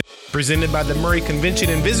Presented by the Murray Convention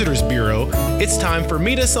and Visitors Bureau, it's time for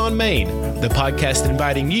Meet Us on Main, the podcast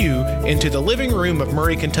inviting you into the living room of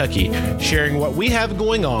Murray, Kentucky, sharing what we have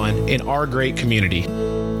going on in our great community.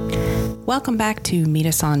 Welcome back to Meet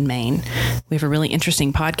Us on Main. We have a really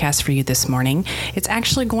interesting podcast for you this morning. It's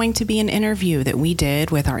actually going to be an interview that we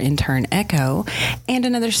did with our intern, Echo, and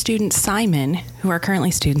another student, Simon, who are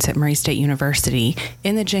currently students at Murray State University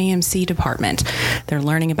in the JMC department. They're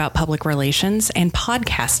learning about public relations and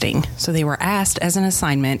podcasting, so they were asked as an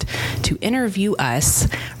assignment to interview us,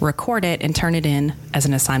 record it, and turn it in as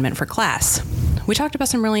an assignment for class. We talked about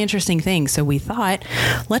some really interesting things, so we thought,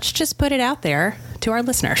 let's just put it out there to our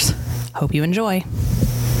listeners. Hope you enjoy.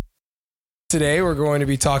 Today we're going to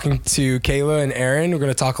be talking to Kayla and Aaron. We're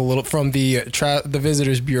going to talk a little from the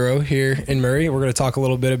Visitors Bureau here in Murray. We're going to talk a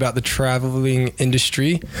little bit about the traveling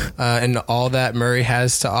industry and all that Murray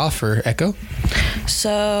has to offer. Echo?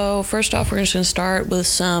 So first off, we're just going to start with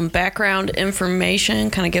some background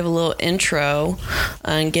information, kind of give a little intro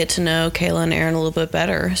and get to know Kayla and Aaron a little bit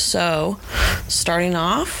better. So starting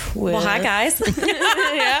off with... Well, hi, guys.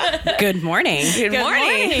 Yeah. Good morning. Good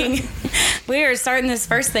morning. We are starting this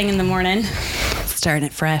first thing in the morning. Starting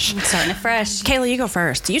it fresh. Kayla, you go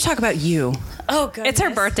first. You talk about you. Oh, goodness. It's her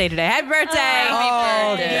birthday today. Happy birthday.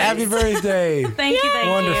 Happy birthday. Thank you.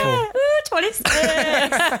 Wonderful. Ooh, 26.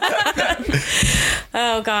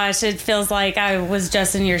 Oh, gosh. It feels like I was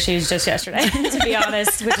just in your shoes just yesterday, to be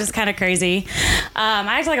honest, which is kind of crazy. I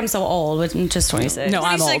act like I'm so old, which I'm just 26. No,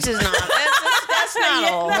 I'm old. 26 is not. That's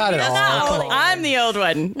not old. Not at all. I'm the old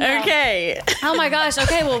one. No. Okay. Oh, my gosh.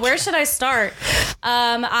 Okay, well, where should I start?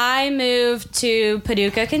 I moved to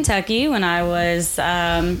Paducah, Kentucky when I was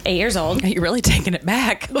 8 years old. You're really taking it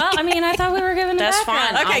back. Well, I mean, I thought we were giving it That's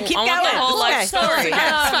background. fine. Okay, keep I want going. the whole life Okay. story.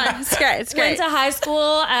 It's fun. It's great. It's great. Went to high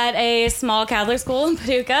school at a small Catholic school in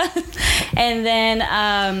Paducah. And then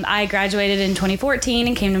I graduated in 2014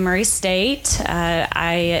 and came to Murray State.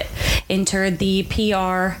 I entered the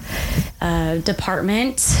PR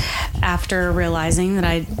department after realizing that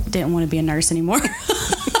I didn't want to be a nurse anymore.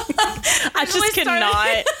 I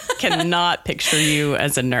just cannot picture you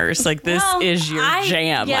as a nurse. Like, this is your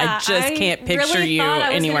jam. I just can't picture really you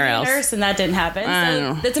anywhere else. A nurse, and that didn't happen. I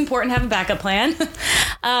know. So it's important to have a backup plan.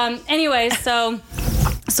 Anyway, so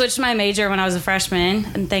switched my major when I was a freshman,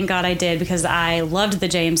 and thank God I did, because I loved the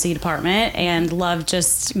JMC department and loved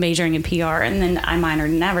just majoring in PR, and then I minored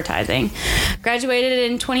in advertising.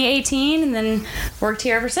 Graduated in 2018 and then worked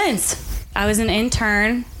here ever since. I was an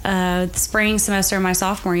intern the spring semester of my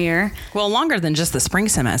sophomore year. Well, longer than just the spring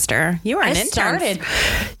semester. You were an intern.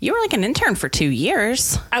 You were like an intern for 2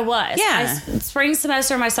 years. I was. Yeah. Spring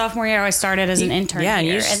semester of my sophomore year, I started as an intern. Yeah, and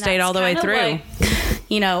here, you stayed all the way that's through. kind of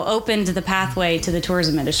like, opened the pathway to the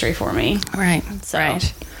tourism industry for me. Right. So,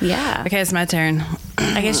 right. Yeah. Okay, it's my turn.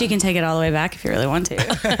 I guess you can take it all the way back if you really want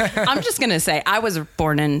to. I'm just going to say I wasn't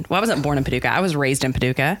born in Paducah. I was raised in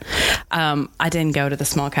Paducah. I didn't go to the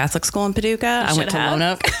small Catholic school in Paducah. I went to Lone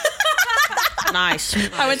Oak. Nice.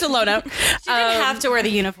 I went to Lone Oak. You didn't have to wear the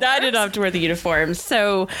uniform. I didn't have to wear the uniform.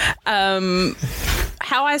 So,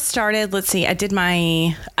 how I started, let's see, I did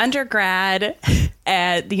my undergrad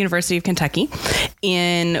at the University of Kentucky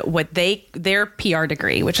in their PR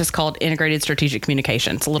degree, which is called Integrated Strategic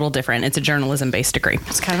Communication. It's a little different. It's a journalism-based degree.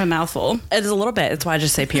 It's kind of a mouthful. It's a little bit. That's why I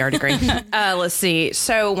just say PR degree. Let's see.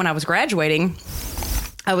 So when I was graduating,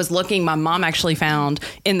 I was looking, my mom actually found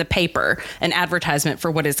in the paper an advertisement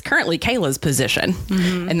for what is currently Kayla's position.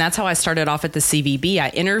 Mm-hmm. And that's how I started off at the CVB. I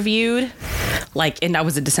interviewed, and I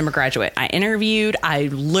was a December graduate. I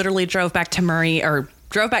literally drove back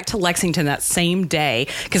to Lexington that same day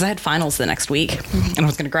because I had finals the next week and I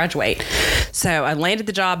was going to graduate. So I landed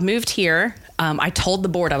the job, moved here. I told the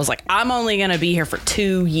board, I was like, I'm only going to be here for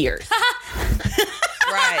 2 years.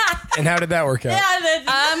 Right. And how did that work out?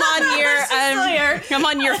 I'm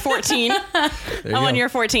on year 14. I'm on year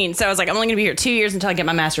 14. So I was like, I'm only going to be here 2 years until I get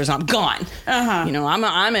my master's and I'm gone. Uh-huh.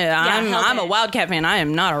 I'm a Wildcat fan. I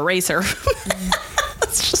am not a racer.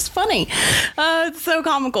 It's just funny. It's so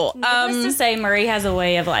comical. Needless to say, Murray has a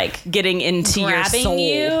way of getting into your soul, grabbing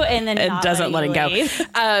you and then it doesn't let it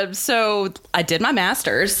go. So I did my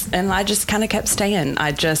master's and I just kind of kept staying.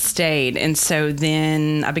 I just stayed, and so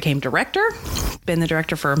then I became director. Been the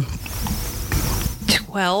director for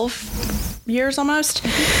 12 years almost.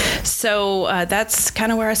 So that's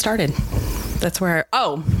kind of where I started. That's where.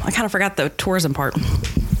 I kind of forgot the tourism part.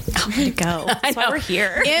 got me to go. That's why we're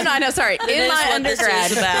here. In my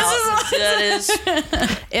undergrad.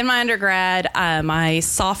 In my undergrad, my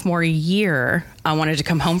sophomore year, I wanted to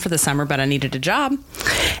come home for the summer, but I needed a job.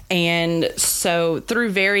 And so through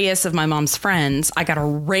various of my mom's friends, I got a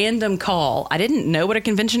random call. I didn't know what a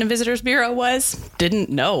Convention and Visitors Bureau was. Didn't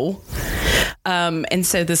know. And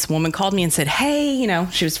so this woman called me and said, hey, you know,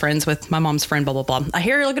 she was friends with my mom's friend, blah, blah, blah. I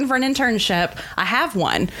hear you're looking for an internship. I have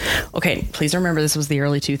one. Okay, please remember this was the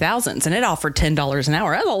early 2000s and it offered $10 an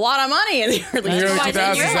hour. That's a lot of money in the early 2000s. I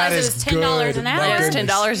didn't realize it was $10 an hour. It was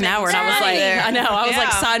 $10 an hour. And I was like, I know. I was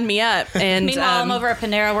like, sign me up. And meanwhile, I'm over at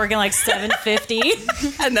Panera working like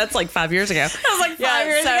 $7.50. And that's like 5 years ago. That was like 5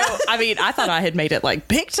 years ago. I mean, I thought I had made it like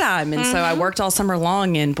big time. And so I worked all summer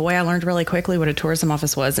long. And boy, I learned really quickly what a tourism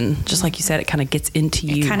office was. And just like you said, it kind of gets into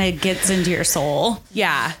you. It kind of gets into your soul.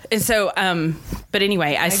 Yeah. And so, but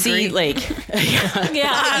anyway, I see like,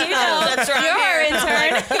 yeah, you know, That's right. You're our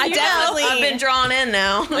intern. I definitely, I've been drawn in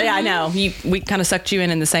now. yeah, I know. We kind of sucked you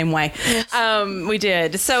in the same way. We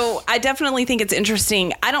did. So I definitely think it's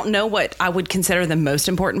interesting. I don't know what I would consider the most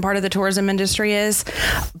important part of the tourism industry is,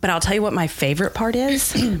 but I'll tell you what my favorite part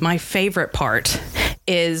is. My favorite part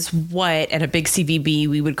is what at a big CVB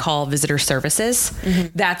we would call visitor services.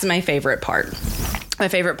 That's my favorite part. My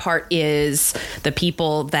favorite part is the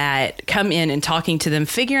people that come in and talking to them,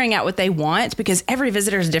 figuring out what they want, because every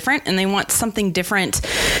visitor is different and they want something different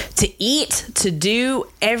to eat, to do.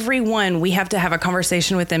 Everyone, we have to have a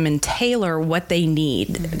conversation with them and tailor what they need,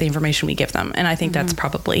 the information we give them. And I think that's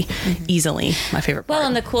probably easily my favorite part. Well,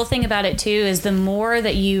 and the cool thing about it too is the more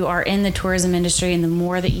that you are in the tourism industry and the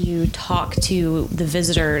more that you talk to the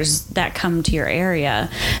visitors that come to your area,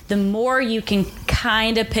 the more you can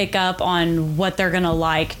kind of pick up on what they're going to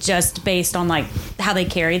like just based on like how they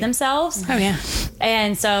carry themselves. Oh, yeah.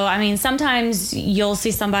 And so, I mean, sometimes you'll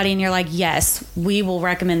see somebody and you're like, yes, we will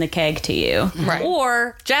recommend the keg to you. Right.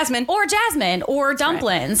 Or Jasmine or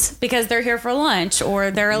dumplings because they're here for lunch,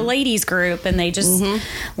 or they're a ladies group and they just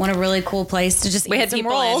want a really cool place to just We eat had some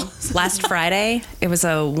people roll. in last Friday. It was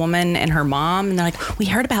a woman and her mom, and they're like, "We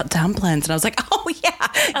heard about dumplings," and I was like, "Oh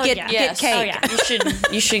yeah, get cake. Oh, yeah.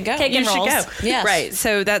 You should go. Cake and You should rolls. go." Yes. Right.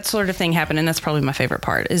 So that sort of thing happened, and that's probably my favorite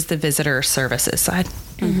part is the visitor services side.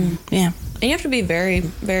 Yeah. And you have to be very,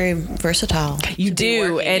 very versatile. You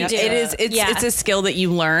do, working. and You have to- it's a skill that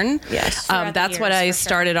you learn. Yes. Throughout the That's what years, I for sure.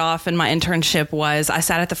 started off in my internship was I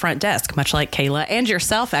sat at the front desk, much like Kayla and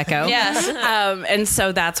yourself, Echo. Yes. And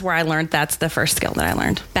so that's where I learned. That's the first skill that I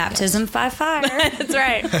learned. Baptism by fire. That's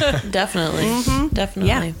right. Definitely.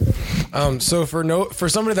 Definitely. So for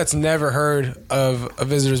somebody that's never heard of a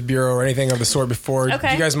Visitors Bureau or anything of the sort before, do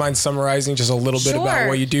Okay. you guys mind summarizing just a little bit about Sure.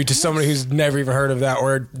 what you do to somebody who's never even heard of that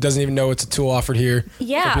or doesn't even know it's a tool offered here? for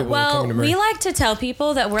Yeah, people well, coming to Murray? we like to tell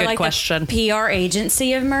people that we're Good like question. the PR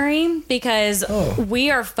agency of Murray because we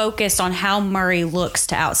are focused on how Murray looks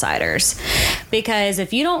to outsiders. Because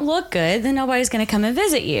if you don't look good, then nobody's going to come and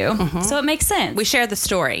visit you. So it makes sense. We share the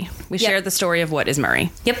story. We share the story of what is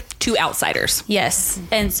Murray. Yep. To outsiders. Yes.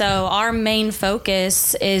 And so our main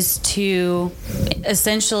focus is to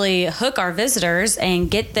essentially hook our visitors and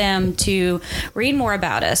get them to read more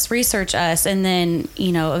about us, research us, and then,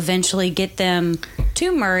 eventually get them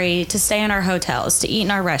to Murray to stay in our hotels, to eat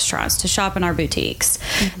in our restaurants, to shop in our boutiques.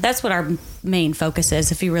 That's what our main focus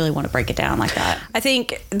is if you really want to break it down like that. I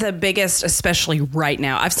think the biggest, especially right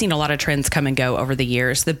now, I've seen a lot of trends come and go over the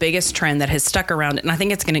years. The biggest trend that has stuck around, and I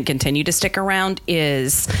think it's going to continue to stick around,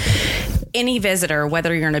 is any visitor,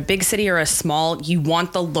 whether you're in a big city or a small, you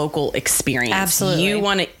want the local experience. Absolutely. You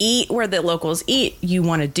want to eat where the locals eat. You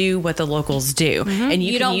want to do what the locals do. And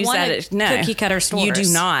you can don't use want that a as, no, cookie cutter stores. You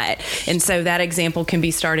do not. And so that example can be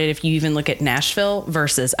started if you even look at Nashville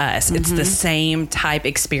versus us. It's the same type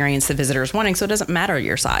experience the visitor's wanting, so it doesn't matter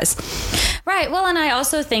your size. Right. Well, and I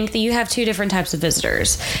also think that you have two different types of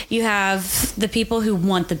visitors. You have the people who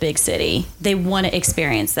want the big city. They want to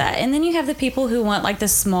experience that. And then you have the people who want like the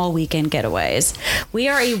small weekend getaways. We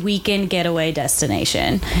are a weekend getaway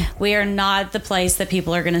destination. We are not the place that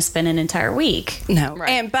people are going to spend an entire week. No,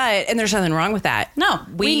 and there's nothing wrong with that. No,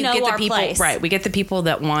 we know get the our people place. right. We get the people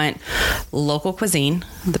that want local cuisine,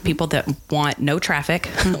 the people that want no traffic.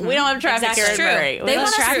 We don't have traffic That's here in true. Murray. We They don't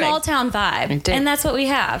want have a traffic. small town vibe, do. and that's what we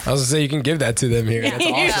have. I was gonna say you can give that to them here. That's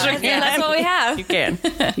You awesome. sure can. That's what we have. You can.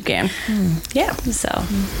 You can. Yeah.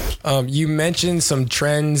 So You mentioned some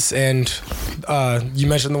trends, and you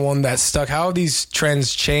mentioned the one that stuck. How have these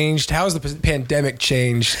trends changed? How has the pandemic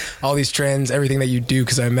changed all these trends, everything that you do?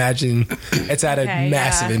 Because I imagine it's had a Okay,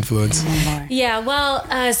 massive yeah. influence. yeah, well,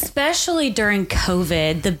 especially during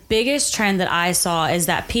COVID, the biggest trend that I saw is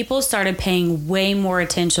that people started paying way more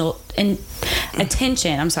attention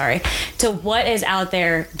attention, to what is out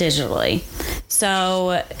there digitally.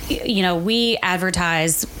 So, we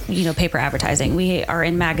advertise, paper advertising. We are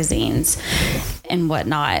in magazines and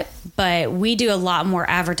whatnot, but we do a lot more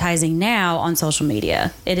advertising now on social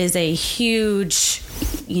media. It is a huge,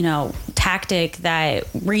 tactic that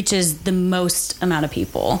reaches the most amount of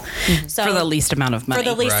people. So For the least amount of money.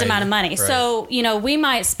 amount of money. Right. So, we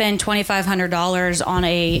might spend $2,500 on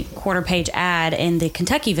a quarter page ad in the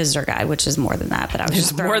Kentucky Visitor Guide, which is more than that, but I was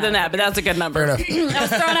just More than that, but that's a good number. I was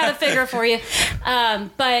throwing out a figure for you.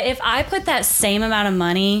 But if I put that same amount of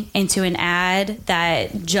money into an ad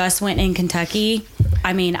that just went in Kentucky,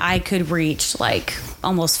 I could reach like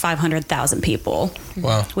almost 500,000 people.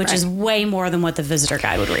 Wow. Which is way more than what the Visitor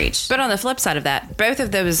Guide would reach. But on the flip side of that, both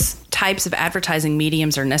of those types of advertising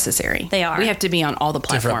mediums are necessary. They are. We have to be on all the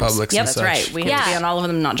platforms. Different publics and That's such. right. We have to be on all of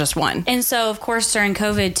them, not just one. And so, of course, during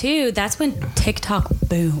COVID, too, that's when TikTok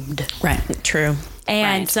boomed. Right. True.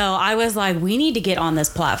 And Right. so I was like, we need to get on this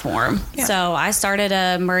platform. Yeah. So I started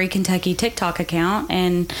a Murray, Kentucky TikTok account,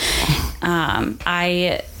 and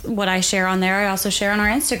what I share on there, I also share on our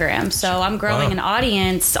Instagram. So I'm growing an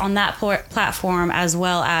audience on that platform as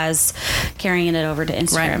well as carrying it over to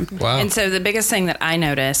Instagram. Right. Wow. And so the biggest thing that I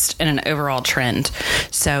noticed in an overall trend,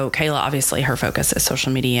 so Kayla, obviously her focus is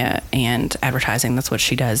social media and advertising. That's what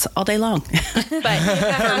she does all day long. But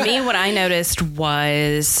for me, what I noticed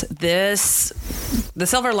was the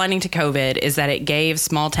silver lining to COVID is that it gave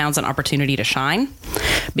small towns an opportunity to shine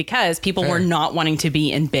because people were not wanting to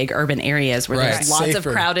be in big urban areas where there's lots of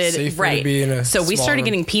Safer crowded. to be in a So we started smaller-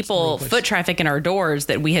 getting people smaller place. foot traffic in our doors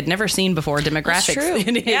that we had never seen before. Demographics. true.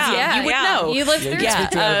 Yeah, you would know. You lived through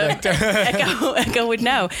it. Echo would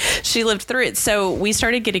know. She lived through it. So we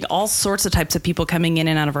started getting all sorts of types of people coming in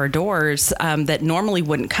and out of our doors that normally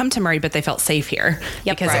wouldn't come to Murray, but they felt safe here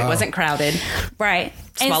because it wasn't crowded. Right.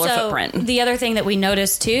 Smaller and so footprint. The other thing that we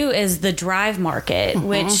noticed too is the drive market,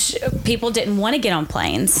 which people didn't want to get on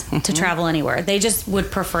planes to travel anywhere. They just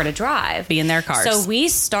would prefer to drive. Be in their cars. So we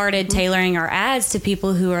started tailoring our ads to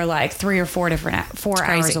people who are like 3 or 4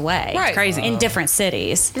 hours away. Right. Crazy. In different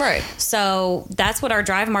cities. Right. So that's what our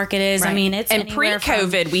drive market is. I mean, it's and anywhere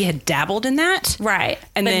pre-COVID, we had dabbled in that. Right.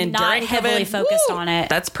 And But then not during heavily COVID, focused woo, on it.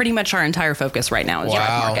 That's pretty much our entire focus right now is drive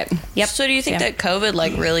Wow. market. Yep. So do you think that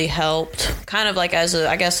COVID really helped kind of as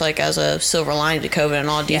a silver lining to COVID and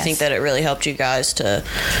all? Do you Yes. think that it really helped you guys to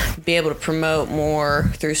be able to promote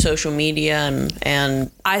more through social media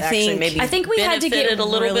and I actually think- maybe I think we had to get benefited a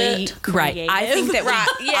little really bit? Right. I think that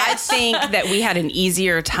I think that we had an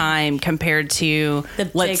easier time compared to The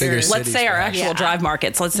let's bigger let's cities, say our perhaps. actual drive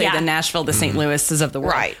markets. Let's say Yeah. the Nashville, the St. Louis's of the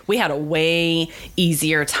world. Right. We had a way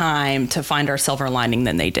easier time to find our silver lining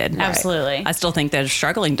than they did. Absolutely. I still think they're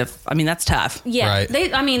struggling to. I mean, that's tough. Yeah, Right.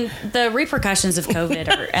 the repercussions of COVID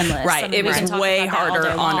are endless. Right. I mean, It we can was talk way about that all harder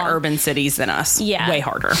day on long. urban cities than us. Yeah. Way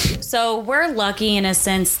harder. So we're lucky in a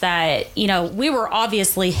sense that, we were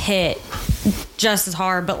obviously hit just as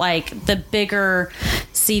hard, but the bigger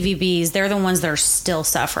CVBs, they're the ones that are still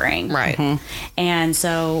suffering. Right. And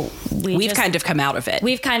so We've kind of come out of it.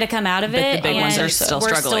 We've kind of come out of But it. the big ones and are still we're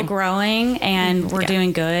struggling. still growing and we're Yeah.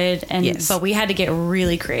 doing good. And Yes. but we had to get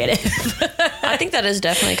really creative. I think that is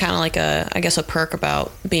definitely kind of a perk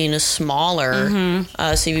about being a smaller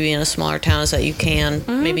CVB in a smaller town is that you can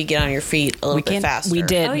maybe get on your feet a little bit faster. We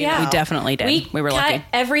did. Oh, yeah. We definitely did. We were cut lucky.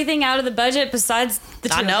 everything out of the budget besides the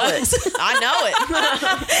two I know of it. us. I know it.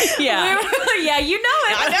 Yeah. Yeah, you know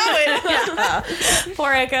it. I know it.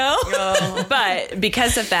 Poor Echo. But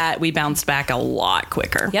because of that, we bounced back a lot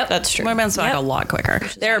quicker. Yep. That's true. We bounced back Yep. a lot quicker.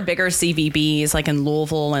 There are bigger CVBs like in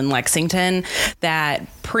Louisville and Lexington that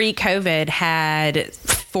pre-COVID had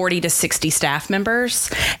 40 to 60 staff members,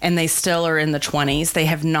 and they still are in the 20s. They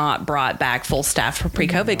have not brought back full staff for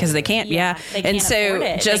pre-COVID because they can't. Yeah, they and can't so afford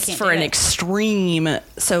it. They just can't for do an it. extreme,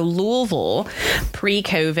 so Louisville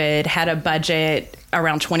pre-COVID had a budget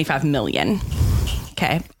around 25 million.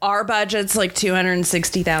 Okay. Our budget's like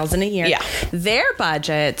 260,000 a year. Yeah. Their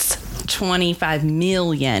budget's 25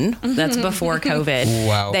 million. That's before COVID.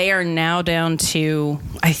 Wow. They are now down to,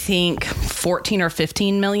 I think, 14 or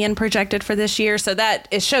 15 million projected for this year. So that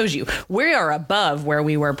it shows you we are above where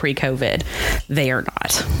we were pre-COVID. They are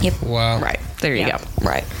not. Yep. Wow. Right. There you go.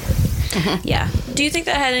 Right. Yeah. Do you think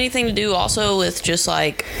that had anything to do also with just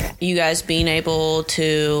like you guys being able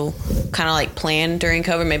to kind of like plan during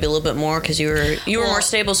COVID maybe a little bit more because you were more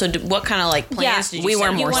stable? So what kind of like plans did you we set were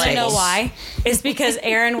in more place? stable. You want to know why? It's because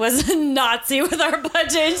Erin was a Nazi with our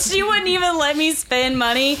budget. She wouldn't even let me spend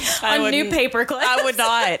money on new paper clips. I would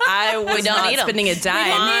not. I was not need 'em. spending a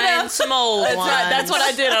dime. Find some old ones. That's what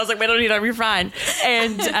I did. I was like, we don't need them. You're fine.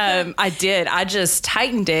 And I did. I just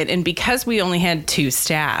tightened it. And because we only had 2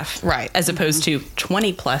 staff, right, as opposed to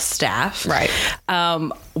 20 plus staff, right,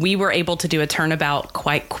 we were able to do a turnabout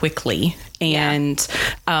quite quickly. And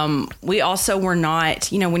we also were not,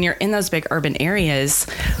 when you're in those big urban areas,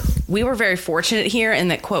 we were very fortunate here in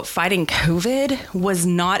that, quote, fighting COVID was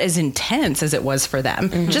not as intense as it was for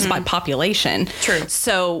them, just by population. True.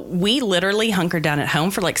 So we literally hunkered down at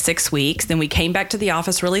home for like 6 weeks. Then we came back to the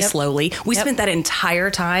office really slowly. We spent that entire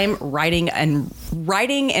time writing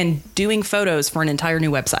and doing photos for an entire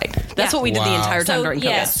new website. That's what we did the entire time during COVID.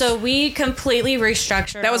 Yeah, so we completely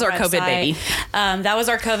restructured. That was our website. COVID baby. That was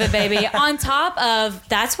our COVID baby. On top of,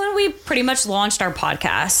 that's when we pretty much launched our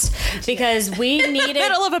podcast because we needed... In the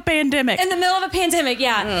middle of a pandemic. In the middle of a pandemic,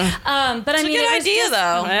 yeah. But I mean, good it was idea, just,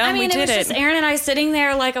 though. Well, I mean, we it was did just it. Erin and I sitting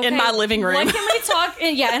there like, okay, In my living room. What can we talk?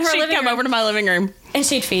 Yeah, in her She'd living room. come over to my living room. And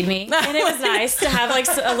she'd feed me. And it was nice to have like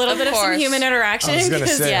a little bit of some human interaction. I was gonna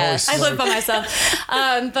say, I live by myself.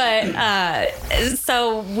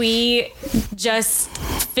 So we just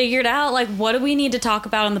figured out like, what do we need to talk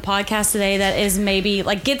about on the podcast today that is maybe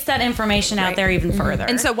like gets that information out there even further.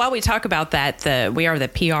 And so while we talk about that, we are the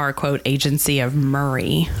PR quote agency of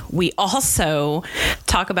Murray. We also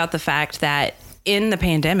talk about the fact that in the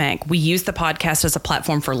pandemic, we used the podcast as a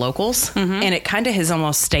platform for locals, and it kind of has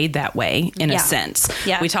almost stayed that way in a sense.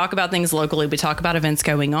 Yeah. We talk about things locally, we talk about events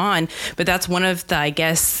going on, but that's one of the, I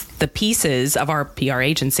guess, the pieces of our PR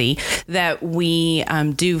agency that we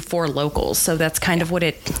do for locals. So that's kind of what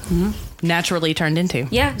it naturally turned into.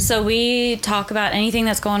 Yeah, so we talk about anything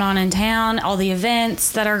that's going on in town, all the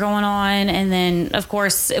events that are going on, and then, of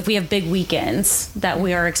course, if we have big weekends that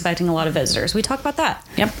we are expecting a lot of visitors, we talk about that.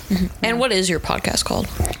 Yep. And what is your podcast called?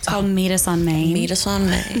 It's called Meet Us on Main. Meet Us on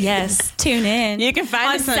Main. Yes, tune in. You can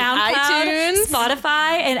find us on SoundCloud, iTunes,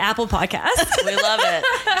 Spotify, and Apple Podcasts. We love it.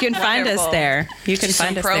 You can find us there. You can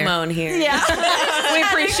find us there. Promo in here. Yeah. We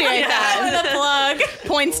appreciate that. The plug.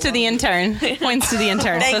 Points to the intern. Points to the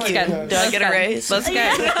intern. Thank That's you. good. Do I get a raise? Let's go.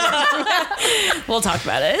 We'll talk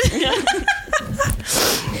about it.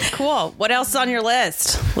 Cool. What else is on your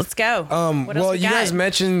list? Let's go. What else Well, we you got? guys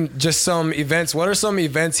mentioned just some events. What are some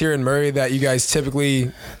events here in Murray that you guys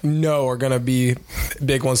typically know are going to be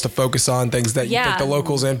big ones to focus on? Things that you think the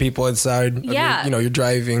locals and people inside, of your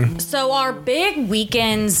driving. So our big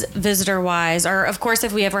weekends visitor-wise are, of course,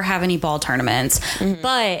 if we ever have any ball tournaments,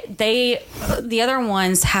 but the other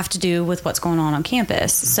ones have to do with what's going on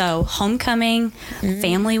campus. So homecoming,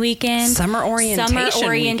 family weekend, Summer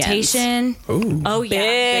orientation Ooh. Oh yeah,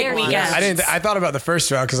 Big very weekends. good. I thought about the first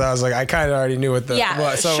round because I was like, I kind of already knew what the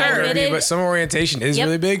summer sure. would be, but summer orientation is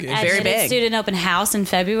really big. Very big. Student open house in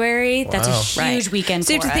February. That's a huge weekend.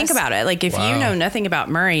 So you have to think about it. Like if you know nothing about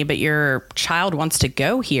Murray, but your child wants to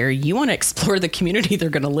go here, you want to explore the community they're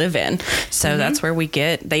going to live in. So that's where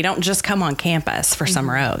they don't just come on campus for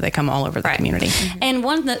Summer O. They come all over the community. And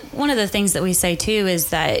one of the things that we say too is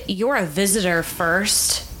that you're a visitor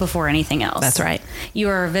first before anything else. That's right. You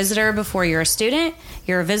are a visitor before you're a student.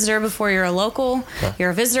 You're a visitor before you're a local. You're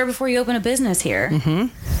a visitor before you open a business here. Mm-hmm.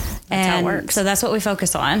 That's how it works. So that's what we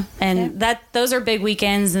focus on. And those are big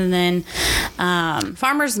weekends. And then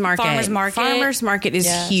Farmers Market. Farmers Market is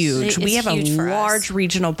huge. We have a large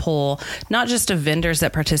regional pool, not just of vendors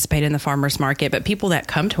that participate in the Farmers Market, but people that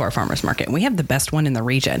come to our Farmers Market. We have the best one in the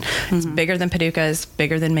region. It's bigger than Paducah's,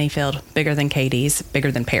 bigger than Mayfield, bigger than Katie's,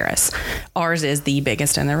 bigger than Paris. Ours is the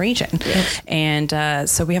biggest in the region. Yes. And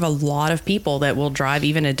so we have a lot of people that will drive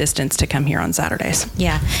even a distance to come here on Saturdays.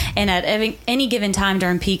 Yeah. And at any given time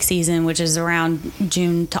during peak season, which is around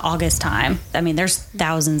June to August time, I mean, there's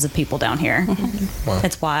thousands of people down here. Wow.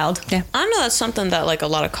 It's wild. Yeah. I know that's something that like a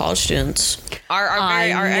lot of college students are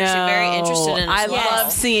actually very interested in. I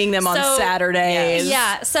love seeing them on Saturdays.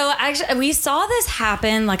 Yeah. So actually, we saw this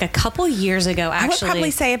happen like a couple years ago. Actually, I would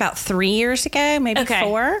probably say about 3 years ago, maybe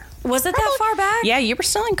 4. Was it that far back? Yeah, you were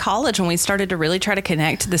still in college when we started to really try to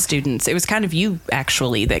connect to the students. It was kind of you,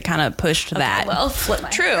 actually, that kind of pushed that. Well, flip my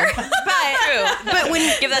True. But when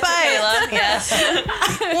give that to Kayla,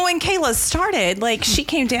 yes. Well, when Kayla started, like she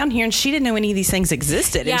came down here and she didn't know any of these things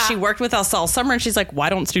existed, and she worked with us all summer. And she's like, "Why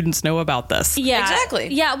don't students know about this?" Yeah,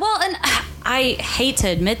 exactly. Yeah, well, and I hate to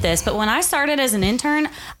admit this, but when I started as an intern,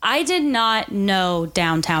 I did not know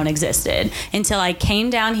downtown existed until I came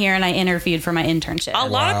down here and I interviewed for my internship. A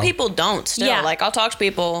lot of people don't still. Yeah. Like, I'll talk to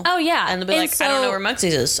people. Oh, yeah. And they'll be like, I don't know where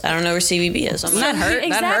Muxie's is. I don't know where CVB is. I'm like, That hurt.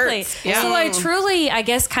 Exactly. Yeah. So I truly, I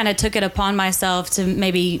guess, kind of took it upon myself to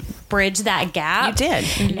maybe bridge that gap. You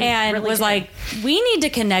did. And really was did. like, we need to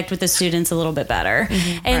connect with the students a little bit better.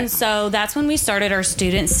 And so that's when we started our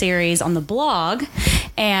student series on the blog.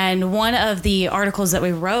 And one of the articles that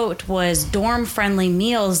we wrote was dorm-friendly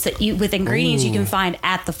meals that you with ingredients you can find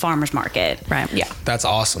at the farmer's market. Right. Yeah. That's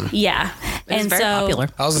awesome. Yeah. It's very popular.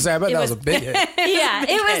 I was gonna say, I bet that was a big hit. Yeah,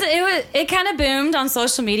 it kind of boomed on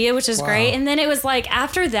social media, which is great. And then it was like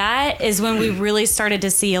after that is when we really started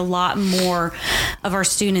to see a lot more of our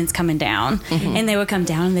students coming down, and they would come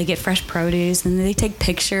down and they get fresh produce and they take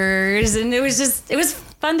pictures, and it was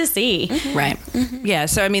fun to see. Right. Yeah.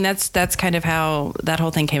 So, I mean, that's kind of how that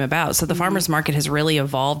whole thing came about. So the farmer's market has really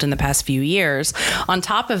evolved in the past few years. On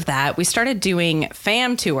top of that, we started doing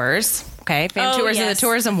fam tours. Okay, fam tours in the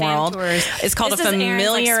tourism world. It's called this a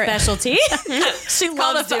familiar specialty. She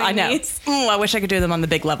loves doing I know. These. I wish I could do them on the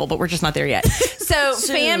big level, but we're just not there yet. So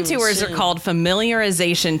fam tours are called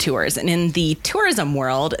familiarization tours, and in the tourism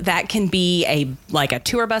world, that can be a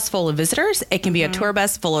tour bus full of visitors. It can be a tour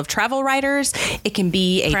bus full of travel writers. It can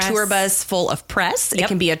be a tour bus full of press. It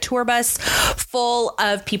can be a tour bus full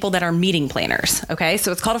of people that are meeting planners. Okay,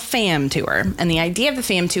 so it's called a fam tour, and the idea of the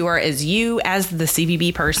fam tour is you, as the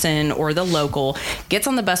CVB person or the local, gets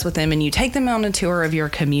on the bus with them and you take them on a tour of your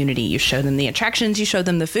community. You show them the attractions, you show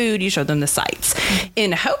them the food, you show them the sights,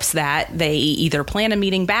 in hopes that they either plan a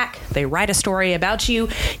meeting back, they write a story about you,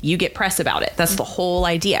 you get press about it. That's the whole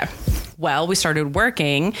idea. Well, we started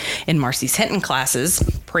working in Marcy's Hinton classes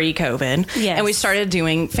pre-COVID, and we started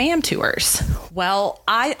doing fam tours. Well,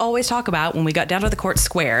 I always talk about when we got down to the Court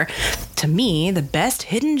Square, to me, the best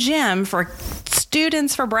hidden gem for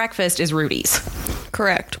students for breakfast is Rudy's.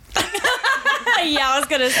 correct. Yeah, I was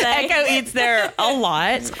going to say. Echo eats there a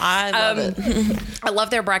lot. I love it. I love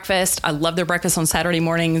their breakfast. I love their breakfast on Saturday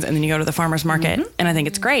mornings, and then you go to the farmer's market, and I think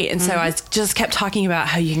it's great. And so I just kept talking about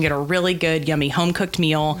how you can get a really good, yummy home-cooked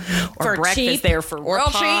meal or For breakfast cheap. there for real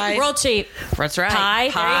cheap. Real cheap. That's right. Pie. There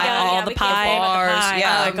you go. All Yeah, the we can't pie. forget about the pie.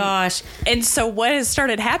 Yeah. Oh, my gosh. And so what has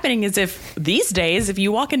started happening is if these days, if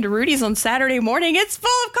you walk into Rudy's on Saturday morning, it's full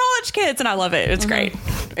of college kids, and I love it. It's great.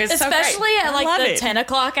 It's so great. Especially at I love the it. 10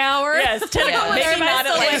 o'clock hour. Yes, 10 o'clock. When Maybe everybody's not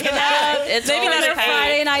at still like waking up. It's Maybe always not their packed.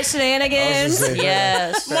 Friday night shenanigans.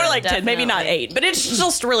 Yes. More like 10, maybe not Definitely. 8, but it's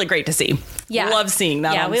just really great to see. Yeah. Love seeing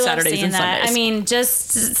that on we Saturdays love seeing and that. Sundays. I mean, just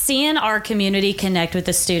seeing our community connect with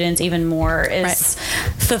the students even more is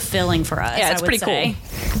fulfilling for us. yeah, it's I would pretty say.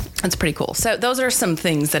 cool. It's pretty cool. So those are some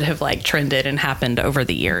things that have like trended and happened over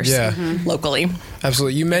the years locally.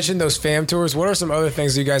 Absolutely. You mentioned those fam tours. What are some other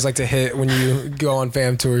things you guys like to hit when you go on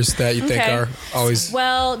fam tours that you think Okay. are always...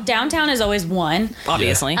 Well, downtown is always one.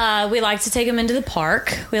 Obviously. We like to take them into the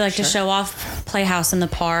park. We like to show off Playhouse in the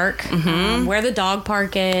park, where the dog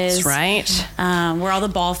park is. That's right. Where all the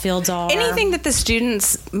ball fields are. Anything that the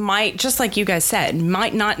students might, just like you guys said,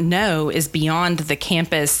 might not know is beyond the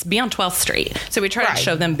campus, beyond 12th Street. So we try to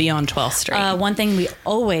show them beyond 12th Street. One thing we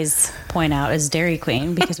always point out is Dairy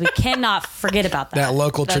Queen because we cannot forget about that. That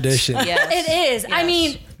local tradition. Yes. It is. I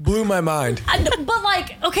mean, Blew my mind. but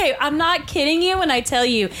like, okay, I'm not kidding you when I tell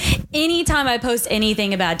you, anytime I post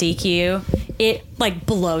anything about DQ, it like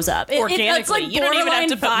blows up. It's Organically. like You don't even have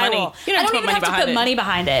to put money. viral. You don't I don't even have to put money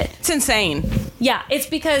behind it. It's insane. Yeah, it's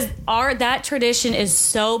because that tradition is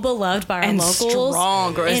so beloved by our And locals,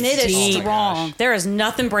 strong, or and it is deep. strong. There is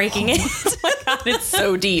nothing breaking it. Oh my God, it's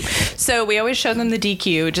so deep. So we always show them the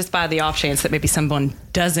DQ just by the off chance that maybe someone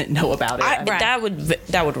doesn't know about it. That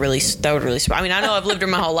would really. I mean, I know I've lived here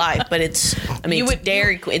my whole life, but it's. I mean, it's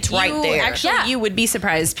Dairy Queen. It's right there. Actually, you would be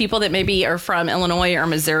surprised. People that maybe are from Illinois or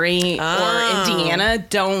Missouri or Indiana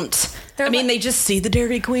don't. I mean, they just see the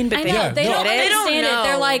Dairy Queen, but I they know don't they don't get it. understand it.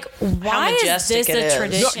 They're like, why is majestic this it a is.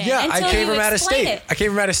 tradition? Yeah, Until I came you from out of explain state. it. I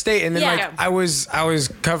came from out of state, and then Yeah. like I was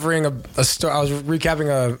covering a story. I was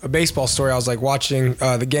recapping a baseball story. I was like watching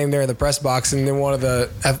the game there in the press box, and then one of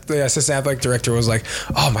the assistant athletic director was like,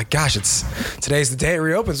 "Oh my gosh, today's the day it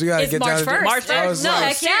reopens. We got to It's get March down to 1st. March 1st." I was No, like,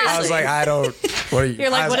 heck yeah. I was like, I don't. What are you? You're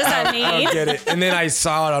like, what does that I mean? don't get it. And then I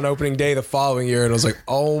saw it on opening day the following year, and I was like,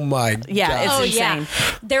 oh my Yeah, god. it's Oh insane. yeah,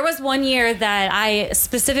 there was one year that I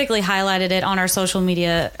specifically highlighted it on our social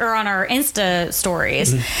media or on our Insta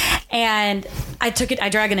stories, And I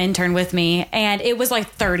dragged an intern with me, and it was like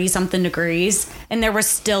 30 something degrees, and there was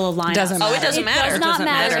still a line. It doesn't matter. It does not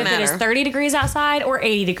matter if it is 30 degrees outside or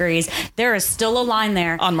 80 degrees. There is still a line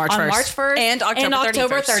there on March 1st and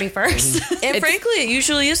October 31st. And frankly, it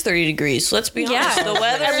usually is 30 degrees. Let's be honest. The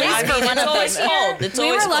weather, it's always cold.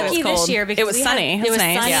 We were lucky this year because it was sunny. It was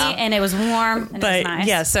sunny and it was warm. And but it was nice.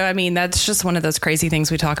 Yeah, so I mean, that's just one of those crazy things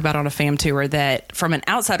we talk about on a fam tour that from an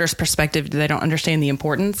outsider's perspective, they don't understand the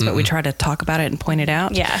importance, but we try to talk about it and point it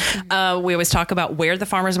out. Yeah. We always talk about where the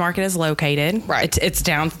farmers market is located. Right. It's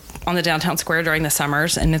down on the downtown square during the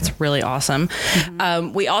summers, and it's really awesome.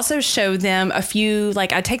 We also show them a few,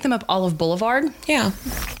 like I take them up Olive Boulevard. Yeah.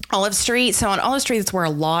 Olive Street. So on Olive Street, it's where a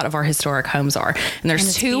lot of our historic homes are. And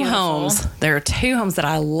there's two homes. There are two homes that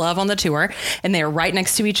I love on the tour, and they are right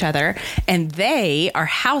next to each other. And they are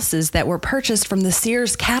houses that were purchased from the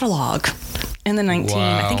Sears catalog in the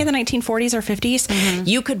I think in the 1940s or 50s.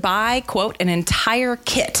 You could buy, quote, an entire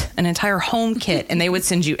home kit, and they would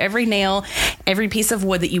send you every nail, every piece of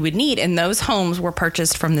wood that you would need. And those homes were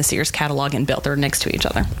purchased from the Sears catalog and built. They're next to each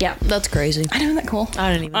other. Yeah, that's crazy. I know, isn't that cool?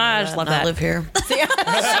 I didn't even know I just love that. I live here.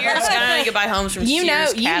 Sears, you can buy homes from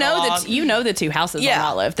Sears catalog. You know the two houses on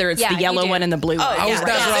Olive. It's the yellow one and the blue one.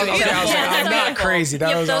 I'm not crazy.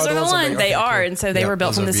 Those are the ones. They are, and so they were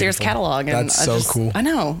built from the Sears catalog. And that's so cool. I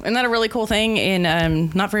know, isn't that a really cool thing?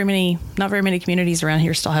 And not very many communities around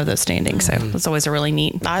here still have those standing. So it's always a really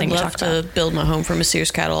neat thing I'd love to build my home from a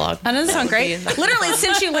Sears catalog. I know, that sounds great. Literally, it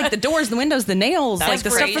sends you like the doors, the windows, the nails, like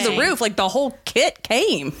the stuff for the roof, like the whole kit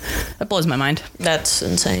came. That blows my mind. That's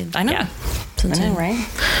insane. I know. Yeah. It's insane. I know, right?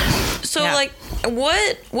 So, like,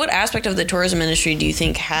 what aspect of the tourism industry do you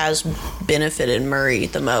think has benefited Murray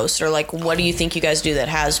the most, or like, what do you think you guys do that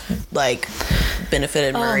has like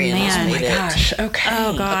benefited Murray? Oh my gosh. Okay.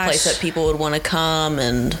 Oh gosh. A place that people would want to come,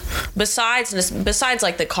 and besides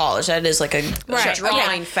like the college, that is like a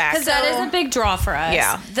drawing factor. Because that is a big draw for us.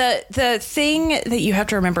 Yeah. The thing that you have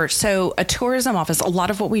to remember, so a tourism office, a lot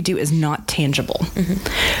of what we do is not tangible.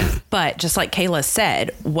 But just like Kayla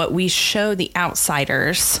said, what we show the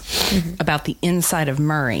outsiders about the inside of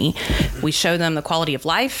Murray, we show them the quality of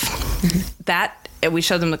life, we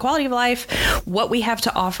show them the quality of life, what we have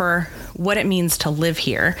to offer, what it means to live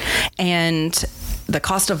here, and the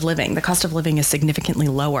cost of living. The cost of living is significantly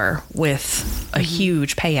lower with a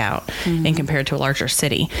huge payout in compared to a larger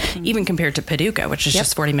city, even compared to Paducah, which is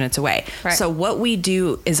just 40 minutes away. Right. So what we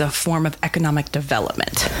do is a form of economic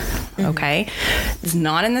development. Okay. It's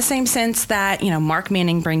not in the same sense that, Mark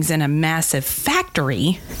Manning brings in a massive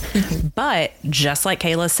factory, but just like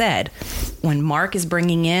Kayla said, when Mark is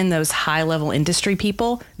bringing in those high level industry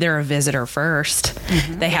people, they're a visitor first.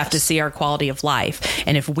 They have to see our quality of life.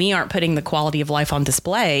 And if we aren't putting the quality of life on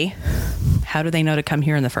display, how do they know to come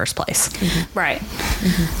here in the first place? Right.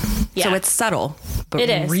 Yeah. So it's subtle, but it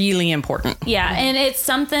is really important. Yeah. And it's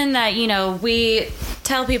something that, we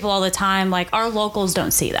tell people all the time, like our locals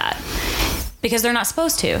don't see that. Because they're not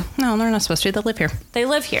supposed to. No, they're not supposed to. They live here. They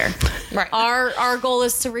live here. Right. Our goal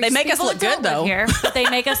is to reach. They make us look good, though. Here, but they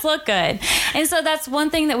make us look good, and so that's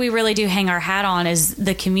one thing that we really do hang our hat on is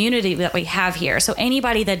the community that we have here. So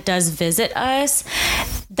anybody that does visit us,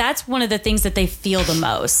 that's one of the things that they feel the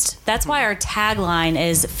most. That's why our tagline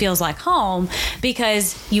is "feels like home,"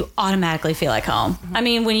 because you automatically feel like home. I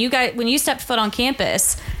mean, when you stepped foot on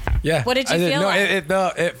campus. Yeah. What did you feel like?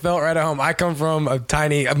 It felt right at home. I come from a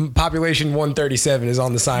tiny population 137 is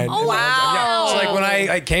on the sign. Oh, wow. Yeah. So like when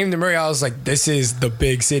I came to Murray, I was like, this is the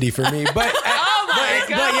big city for me. But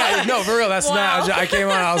but yeah, no, for real, that's not. I came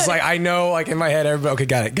on, I was like, I know, like in my head, everybody,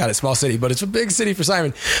 okay, got it, small city, but it's a big city for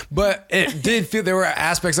Simon. But it did feel, there were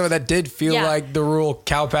aspects of it that did feel like the rural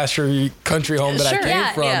cow pasture country home that I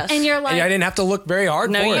came from. Yes. And you're like, and I didn't have to look very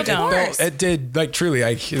hard for it. Don't. It did, like truly,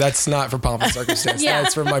 like that's not for pomp and circumstance.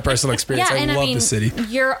 That's from my personal experience. I love the city.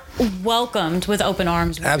 You're welcomed with open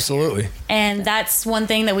arms. Absolutely. And that's one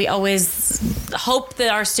thing that we always hope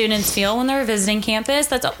that our students feel when they're visiting campus.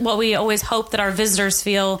 That's what we always hope that our visitors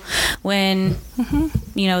feel when,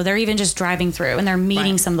 they're even just driving through and they're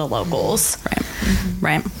meeting some of the locals.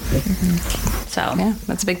 Right. So, yeah,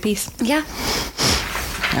 that's a big piece. Yeah.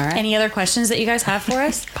 All right. Any other questions that you guys have for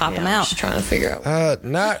us? Pop them out. Just trying to figure out.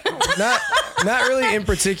 Not really in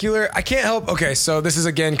particular. I can't help. Okay, so this is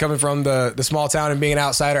again coming from the small town and being an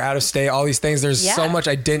outsider, out of state, all these things. There's so much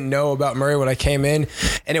I didn't know about Murray when I came in.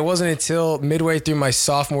 And it wasn't until midway through my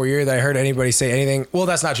sophomore year that I heard anybody say anything. Well,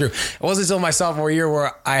 that's not true. It wasn't until my sophomore year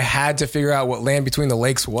where I had to figure out what Land Between the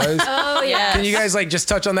Lakes was. Oh, yeah. Can you guys like just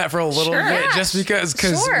touch on that for a little bit? Just because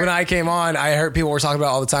when I came on, I heard people were talking about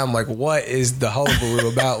it all the time. I'm like, what is the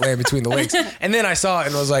hullabaloo about Land Between the Lakes? And then I saw it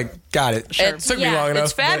and was like, got it. It took me long enough.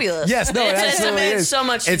 It's fabulous. Yes, no, it absolutely is. So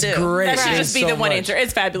much to do. It's great. That should just be the one answer.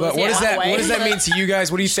 It's fabulous. But what does that mean to you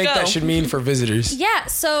guys? What do you think that should mean for visitors? Yeah,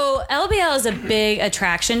 so LBL is a big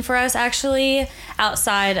attraction for us, actually,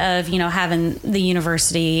 outside of, having the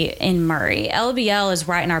university in Murray. LBL is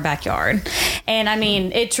right in our backyard. And I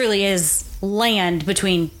mean, it truly is land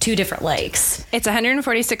between two different lakes. It's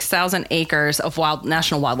 146,000 acres of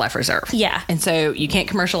National Wildlife Reserve. Yeah. And so you can't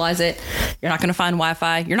commercialize it. You're not going to find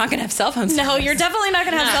Wi-Fi. You're not going to have cell phone service. No, you're definitely not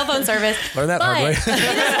going to have cell phone service. Learn that hard way.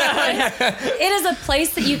 It is a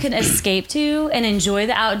place that you can escape to and enjoy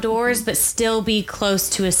the outdoors, but still be close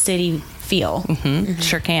to a city feel.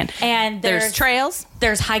 Sure can. And there's trails.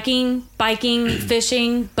 There's hiking, biking,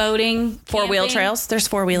 fishing, boating, four-wheel trails. There's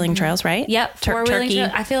four-wheeling trails, right? Yep, four-wheeling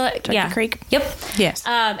trails. I feel like, Turkey Creek. Yep. Yes.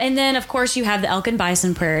 And then, of course, you have the Elk and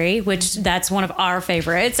Bison Prairie, which that's one of our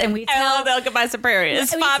favorites. And I love the Elk and Bison Prairie.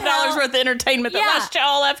 It's $5 worth of entertainment that lasts you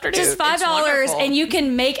all afternoon. Just $5, and you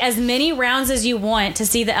can make as many rounds as you want to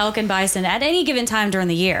see the elk and bison at any given time during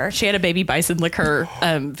the year. She had a baby bison lick her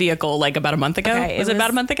vehicle like about a month ago. Okay, was it about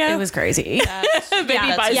a month ago? It was crazy.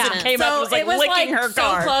 Baby bison came up and was like licking her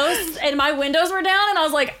car. So close, and my windows were down, and I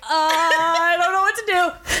was like, I don't know what to do.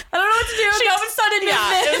 She all of a sudden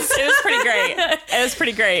it was pretty great. It was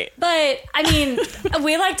pretty great. But I mean,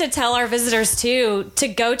 we like to tell our visitors too to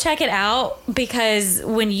go check it out, because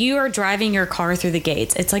when you are driving your car through the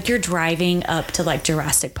gates, it's like you're driving up to like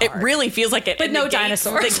Jurassic Park. It really feels like it, but no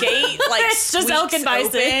dinosaurs. The gate like it's just elk and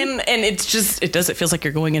bison, and it feels like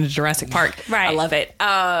you're going into Jurassic Park. Right, I love it.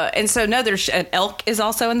 And so there's an elk is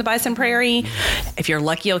also in the Bison Prairie. If you're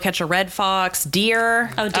lucky, you'll catch a red fox,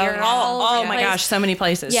 deer. Oh, deer! Oh my gosh, so many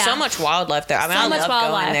places. Yeah. So much wildlife there. I mean, so much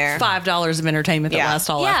wildlife. Going there. $5 of entertainment that lasts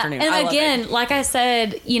all afternoon. And again, like I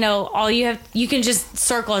said, you can just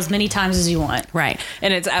circle as many times as you want. Right.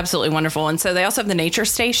 And it's absolutely wonderful. And so they also have the nature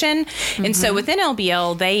station. And so within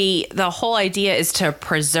LBL, the whole idea is to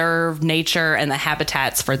preserve nature and the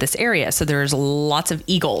habitats for this area. So there's lots of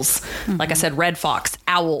eagles, like I said, red fox,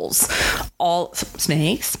 owls, all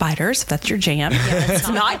snakes, spiders, if that's your jam. Yeah, it's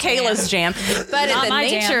not Kayla's jam. But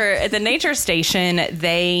at the nature station,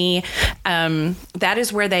 they that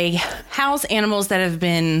is where they house animals that have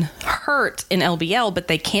been hurt in LBL, but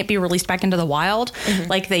they can't be released back into the wild.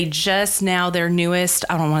 Like they just now, their newest,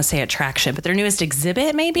 I don't want to say attraction, but their newest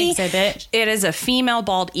exhibit, maybe? It is a female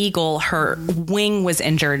bald eagle. Her wing was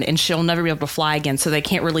injured and she'll never be able to fly again. So they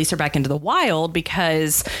can't release her back into the wild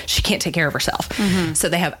because she can't take care of herself. So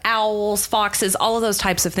they have owls, foxes, all of those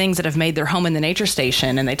types of things that have made their home in the nature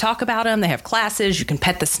station. And they talk about them. They have classes. You can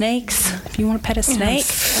pet the snakes if you want to pet a snake.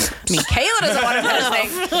 I mean, Kayla doesn't want to pet a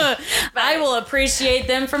snake. I will appreciate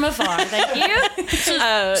them from afar. Thank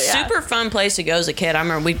you. Super fun place to go as a kid. I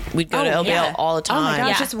remember we'd go to LBL all the time. Oh my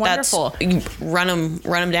gosh, it's wonderful. Run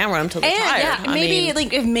them down till they're tired. Yeah,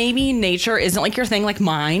 if maybe nature isn't like your thing, like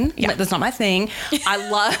mine. Yeah. That's not my thing. I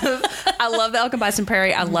love the Elk and Bison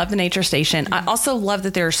Prairie. I love the nature station. I also love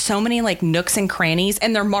that there are so many like nooks and crannies,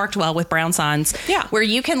 and they're marked well with brown signs. Yeah, where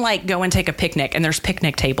you can like go and take a picnic, and there's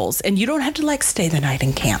picnic tables, and you don't have to like stay the night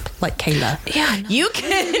in camp like Kayla. Yeah, no. You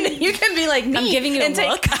can be like me. I'm giving you a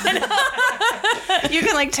look. You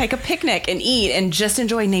can like take a picnic and eat and just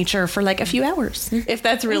enjoy nature for like a few hours, if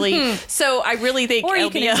that's really. So I really think, or you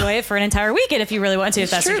can enjoy it for an entire weekend if you really want to.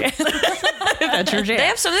 If that's your jam. That's your jam.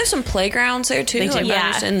 There's some playgrounds there too.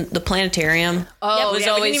 And the planetarium. Oh, we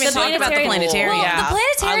didn't even talk about the planetarium. Well, the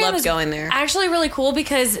planetarium I loved going there. Actually, really cool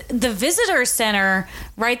because the visitor center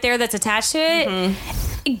right there that's attached to it.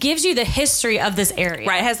 It gives you the history of this area.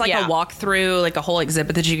 Right. It has like a walkthrough, like a whole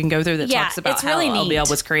exhibit that you can go through that talks about how LBL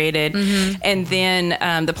was created. And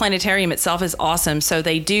then the planetarium itself is awesome. So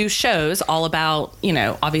they do shows all about,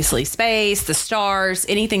 obviously space, the stars,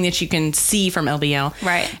 anything that you can see from LBL.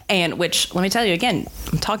 Right. And which, let me tell you again,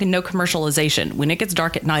 I'm talking no commercialization. When it gets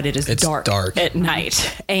dark at night, it's dark at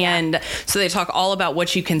night. And so they talk all about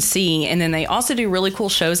what you can see. And then they also do really cool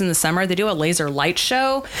shows in the summer. They do a laser light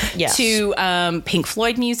show to Pink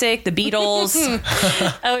Floyd music, the Beatles,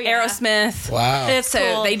 Aerosmith. Wow. It's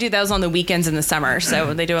cool. They do those on the weekends in the summer.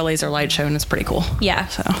 So they do a laser light show and it's pretty cool. Yeah.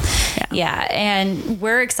 And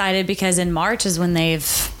we're excited because in March is when they've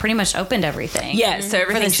pretty much opened everything. Yeah, so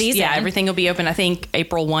everything, for the season. Yeah, everything will be open. I think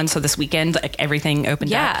April 1, so this weekend, like everything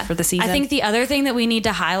opened up for the season. I think the other thing that we need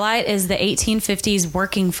to highlight is the 1850s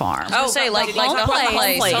working farm. Oh, say like the home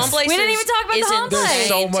place. Home place. We didn't even talk about the home place. There's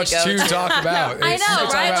so much to talk about. I know,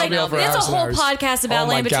 right? Like, it's a whole podcast about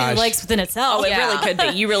Land Between the Lakes within itself. Oh, it really could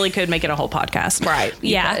be. You really could make it a whole podcast. Right.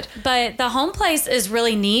 Yeah. But the home place is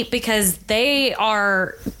really neat because they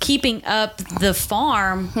are keeping up the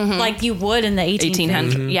farm like you would in the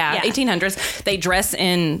 1800s. Yeah, 1800s. They dress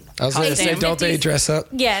in I was going to say, don't they dress up?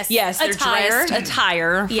 Yes. Yes, they're dressed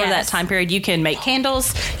attire for that time period. You can make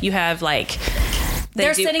candles. You have like...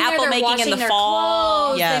 They're sitting there, they're washing their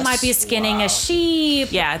clothes. Yes. They might be skinning a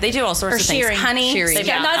sheep. Yeah, they do all sorts of shearing. things. Honey. Shearing.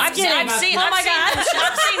 I've seen them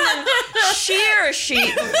shear a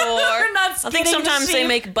sheep before. I think sometimes they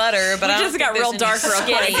make butter, but I just got real dark real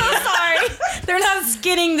quick. So sorry. They're not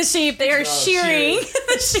skinning the sheep. They are shearing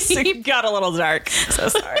the sheep. Got a little dark. So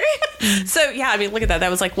sorry. So yeah, I mean, look at that. That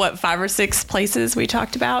was like what, 5 or 6 places we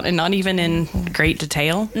talked about, and not even in great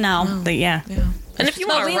detail. No. But yeah. And if you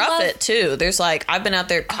want to rough it too, there's like I've been out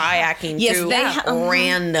there kayaking through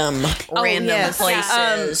random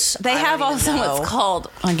places. They have also what's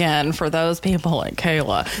called, again, for those people like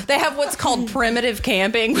Kayla, they have what's called primitive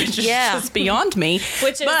camping, which is just beyond me.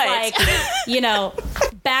 Which is like,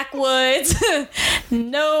 backwoods,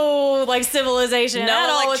 no like civilization,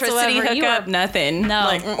 no electricity hookup, nothing.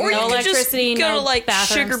 No, or no you electricity. Could just go to like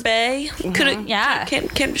bathrooms. Sugar Bay.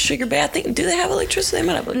 Camp to Sugar Bay. I think do they have electricity? They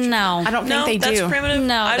might have electricity. No, I don't think they do. That's primitive.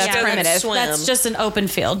 No, that's primitive. That's just an open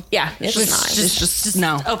field. Yeah, it's nice. Just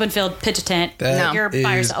no open field, pitch a tent. You're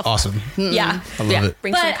by yourself. Awesome. Yeah, I love it.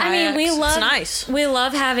 Bring some but I mean, kayaks. It's nice. We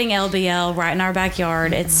love having LBL right in our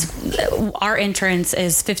backyard. It's our entrance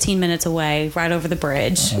is 15 minutes away, right over the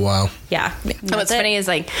bridge. Wow. Yeah. And what's funny is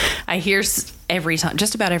like I hear every time,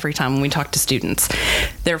 just about every time when we talk to students,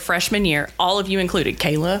 their freshman year, all of you included,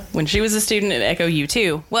 Kayla, when she was a student at Echo U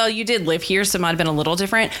too. Well, you did live here, so it might have been a little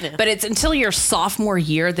different, but it's until your sophomore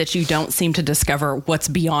year that you don't seem to discover what's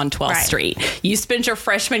beyond 12th Street. You spent your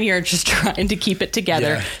freshman year just trying to keep it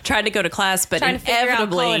together, trying to go to class, but trying to figure out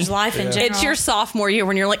college life in general. It's your sophomore year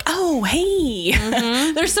when you're like, oh, hey,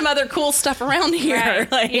 there's some other cool stuff around here. Right.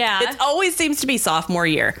 Like, it always seems to be sophomore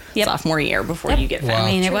year. Sophomore year before you get I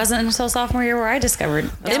mean, it wasn't until sophomore year where I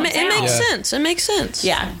discovered it makes sense. It makes sense.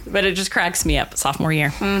 Yeah, but it just cracks me up. Sophomore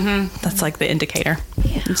year. That's like the indicator.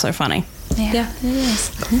 Yeah. It's so funny. Yeah, it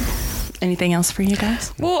is. Anything else for you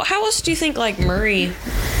guys? Well, how else do you think like Murray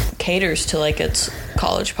caters to like its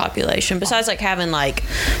college population besides like having like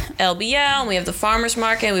LBL and we have the farmers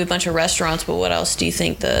market and we have a bunch of restaurants, but what else do you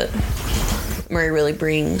think that Murray really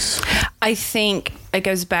brings? I think it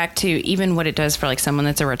goes back to even what it does for like someone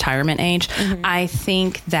that's a retirement age. I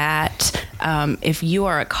think that if you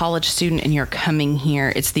are a college student and you're coming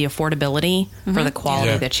here, it's the affordability for the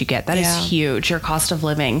quality that you get. That is huge. Your cost of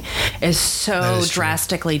living is so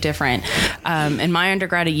drastically different. And my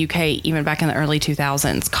undergrad at UK, even back in the early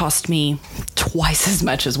 2000s, cost me twice as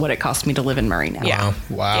much as what it cost me to live in Murray now.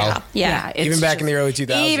 Wow. Yeah. Even back in the early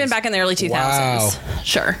 2000s. Even back in the early 2000s. Wow.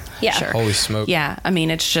 Sure. Yeah. Sure. Holy smoke. Yeah. I mean,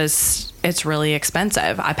 it's really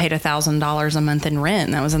expensive. I paid $1,000 a month in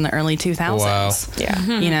rent. That was in the early 2000s. Wow.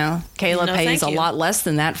 Yeah. You know, Kayla pays a lot less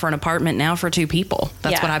than that for an apartment now for 2 people.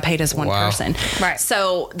 That's what I paid as one person. Right.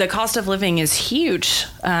 So the cost of living is huge.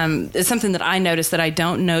 It's something that I noticed that I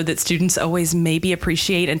don't know that students always maybe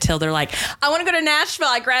appreciate until they're like, I want to go to Nashville.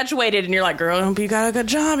 I graduated. And you're like, girl, I hope you got a good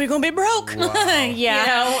job. You're going to be broke. Wow. You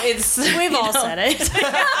know, we've all said it.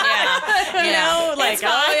 You know, like,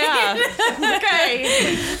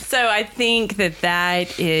 okay. So I think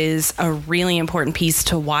that is a really important piece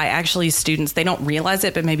to why actually students, they don't realize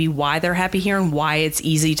it, but maybe why they're happy here and why it's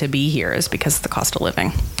easy to be here is because of the cost of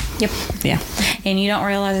living. Yep. Yeah. And you don't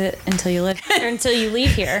realize it until you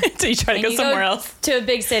leave here. Until you try to go somewhere else. To a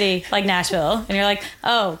big city like Nashville. And you're like,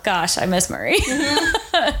 oh gosh, I miss Murray.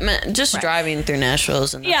 Man, just driving through Nashville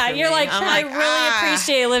is enough. Yeah, you're like, I really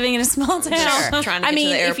appreciate living in a small town. Trying to get to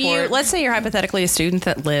the airport. let's say you're hypothetically a student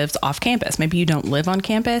that lives off campus. Maybe you don't live on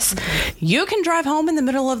campus. You can drive home in the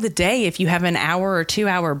middle of the day if you have an hour or 2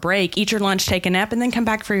 hour break, eat your lunch, take a nap, and then come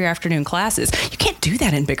back for your afternoon classes. You can't do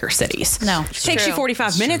that in bigger cities. No. It takes you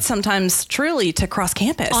 45 minutes sometimes, truly, to cross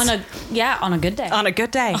campus. On a good day. On a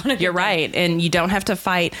good day. You're right. And you don't have to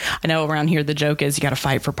fight. I know around here the joke is you got to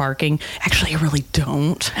fight for parking. Actually, you really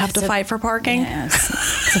don't have to fight for parking.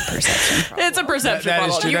 Yes. It's a perception problem. It's a perception That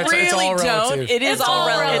problem. is true. You It's really all don't. relative. It is all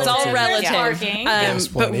relative. It's all relative. Parking.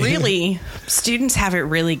 But really, students have it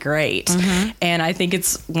really great. And I think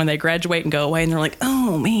it's when they graduate and go away and they're like,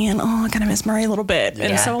 oh man, I kind of miss Murray a little bit.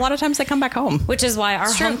 And so a lot of times they come back home. Which is why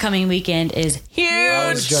our homecoming weekend is huge. I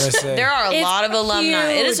was gonna say. There are a lot of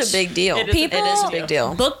alumni. It is a big deal. It is a big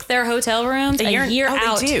deal. Book their hotel rooms a year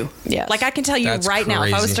out. They do. Yes. Like I can tell you That's right now,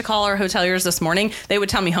 if I was crazy. to call our hoteliers this morning, they would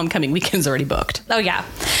tell me homecoming weekend's already booked. Oh yeah.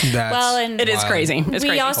 That's and It is wild. crazy. It's we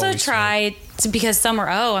crazy. also Holy try to, because some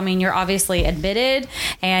are, you're obviously admitted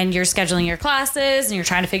and you're scheduling your classes and you're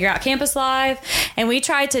trying to figure out campus life. And we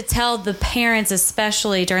try to tell the parents,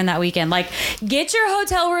 especially during that weekend, like, get your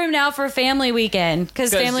hotel room now for family weekend,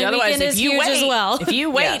 because family weekend is huge as well. If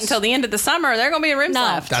you wait until the end of the summer, there are going to be rooms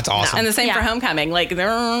left. That's awesome. And the same for homecoming. Like, there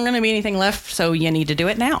aren't going to be anything left, so you need to do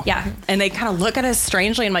it now. Yeah. And they kind of look at us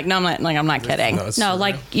strangely and like, no, I'm not kidding. No, it's No, for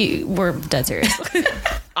like, we're dead serious.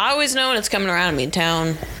 I always know when it's coming around. I mean,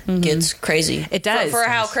 town gets crazy. It does. For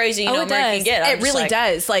how crazy, Oh, it America does. can get. I'm It just really like,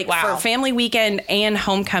 does. Like wow. for family weekend and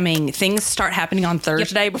homecoming, things start happening on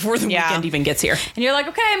Thursday before the Yeah. weekend even gets here. And you're like,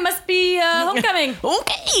 okay, must be homecoming.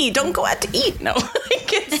 Okay, don't go out to eat. No,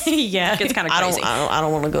 Yeah. it's kind of I crazy.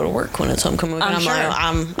 don't want to go to work when it's homecoming weekend. I'm sure. like,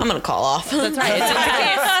 I'm gonna call off. That's right.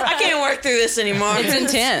 I can't work through this anymore. It's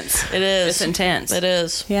intense. It is. It's intense. It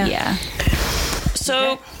is. Yeah.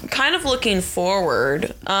 So, kind of looking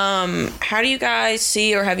forward, how do you guys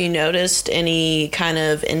see, or have you noticed any kind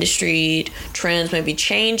of industry trends maybe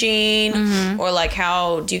changing, or like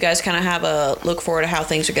how do you guys kind of have a look forward to how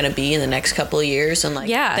things are going to be in the next couple of years, and like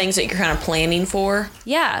things that you're kind of planning for?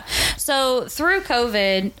 Yeah. So through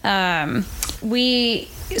COVID, we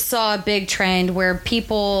saw a big trend where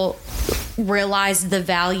people realized the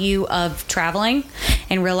value of traveling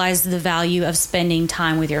and realized the value of spending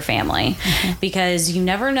time with your family, because you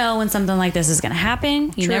never know when something like this is going to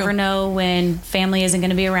happen. You never know when family isn't going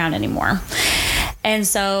to be around anymore. And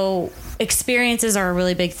so experiences are a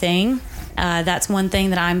really big thing. That's one thing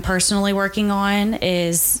that I'm personally working on,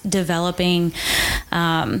 is developing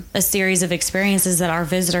a series of experiences that our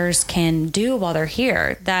visitors can do while they're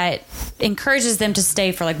here that encourages them to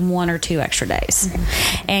stay for like 1 or 2 extra days,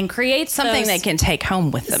 and create Something they can take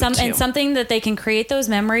home with them too. and something that they can create those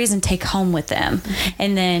memories and take home with them,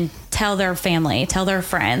 and then tell their family, tell their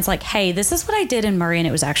friends, like, hey, this is what I did in Murray and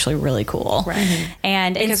it was actually really cool. Right.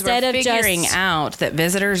 And because instead we're of figuring just out that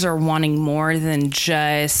visitors are wanting more than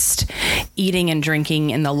just eating and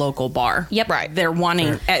drinking in the local bar. Yep. Right. They're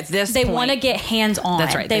wanting at this they point, want to get hands on.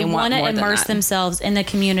 That's right. They They want want to more than immerse that. themselves in the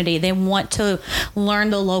community. They want to learn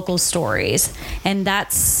the local stories. And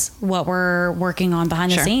that's what we're working on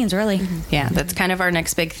behind the Sure. scenes, really. Yeah, that's kind of our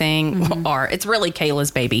next big thing. It's really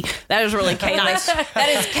Kayla's baby. That is really Kayla's. That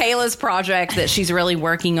is Kayla's project that she's really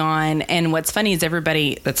working on. And what's funny is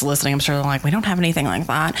everybody that's listening, I'm sure they're like, we don't have anything like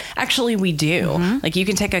that. Actually, we do. Like, you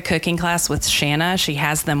can take a cooking class with Shanna. She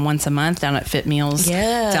has them once a month down at Fit Meals,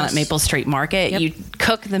 down at Maple Street Market. You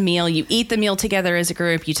cook the meal, you eat the meal together as a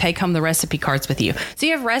group, you take home the recipe cards with you. So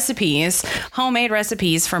you have recipes, homemade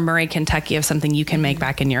recipes from Murray, Kentucky, of something you can make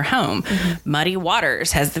back in your home. Muddy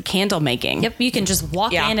Waters has the candle making. Yep, you can just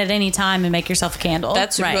walk in at any time and make yourself a candle.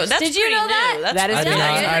 That's Right. That's Did you pretty know new. that? That's That is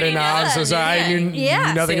I did not. I'm so sorry. I knew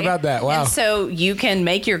nothing about that. Wow. And so you can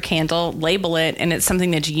make your candle, label it, and it's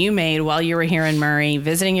something that you made while you were here in Murray,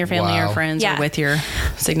 visiting your family or Wow. friends Yeah. or with your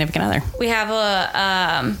significant other. We have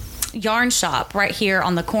a yarn shop right here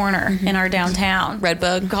on the corner in our downtown,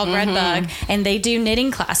 Redbug. called Redbug, and they do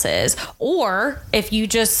knitting classes. Or if you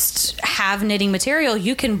just have knitting material,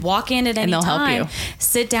 you can walk in at any they'll help time, you.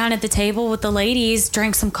 sit down at the table with the ladies,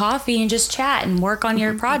 drink some coffee, and just chat and work on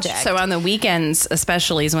your project. So on the weekends,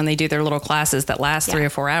 especially, is when they do their little classes that last 3 or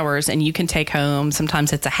 4 hours, and you can take home,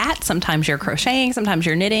 sometimes it's a hat, sometimes you're crocheting, sometimes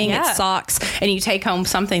you're knitting, it's socks, and you take home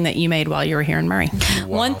something that you made while you were here in Murray.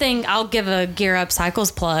 One thing, I'll give a Gear Up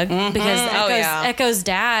Cycles plug, because Echo's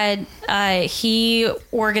dad, he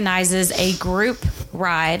organizes a group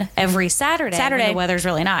ride every Saturday. When the weather's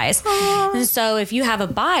really nice. And so if you have a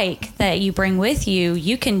bike that you bring with you,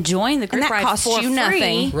 you can join the group that ride costs for you free.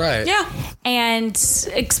 nothing. Right. Yeah. And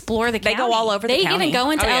explore the county. They go all over the They county. even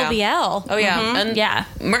go into Oh, yeah. LBL. Oh yeah, and Yeah.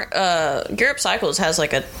 Gear Up Cycles has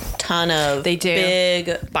like a ton of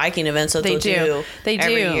big biking events that They do.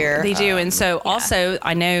 every year. They do. And so also,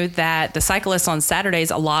 I know that the cyclists on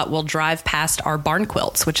Saturdays a lot will drive past our barn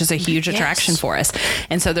quilts, which is a huge attraction for us.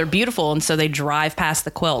 And so they're beautiful. And so they drive past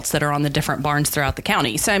the quilts that are on the different barns throughout the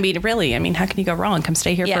county. So, I mean, really, how can you go wrong? Come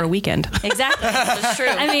stay here for a weekend. Exactly. That's true.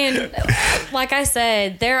 I mean, like I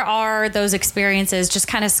said, there are those experiences just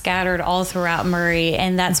kind of scattered all throughout Murray.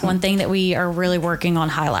 And that's one thing that we are really working on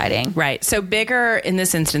highlighting. Right. So bigger, in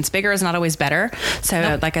this instance, bigger is not always better.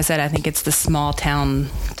 So like I said, I think it's the small town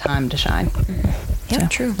time to shine. Yeah,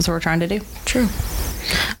 true. That's what we're trying to do. True.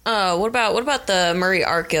 What about the Murray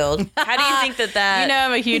Art Guild? How do you think that? You know,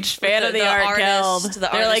 I'm a huge fan of the Art Guild.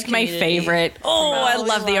 They're like my favorite. Oh, I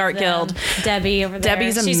love the Art Guild. Debbie over there.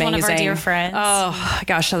 Debbie's amazing. She's one of our dear friends. Oh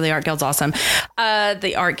gosh, the Art Guild's awesome.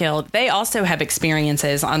 The Art Guild. They also have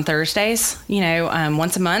experiences on Thursdays. You know,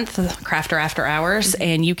 once a month, Crafter After Hours,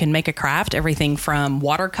 and you can make a craft. Everything from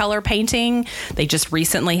watercolor painting. They just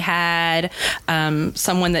recently had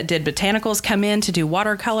someone that did botanicals come in to do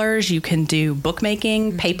watercolors. You can do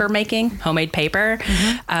bookmaking, paper making, homemade paper.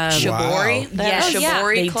 Shibori.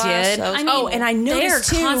 Shibori they class. did. And I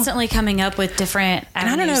noticed they're constantly coming up with different avenues. And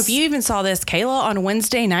I don't know if you even saw this, Kayla, on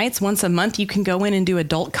Wednesday nights, once a month, you can go in and do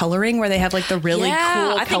adult coloring where they have like the really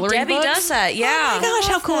cool I coloring think Debbie books. does that. Yeah. Oh my gosh,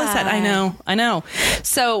 how cool is that? I know.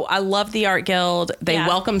 So I love the Art Guild. They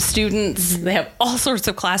welcome students. They have all sorts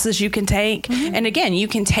of classes you can take. And again, you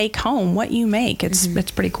can take home what you make. It's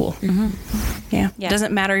pretty cool. Yeah.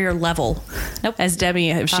 Doesn't matter your level. Nope. As Debbie,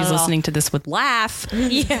 if she's listening to this, would laugh.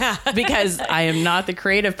 Yeah. Because I am not the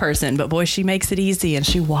creative person, but boy, she makes it easy and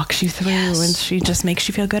she walks you through and she just makes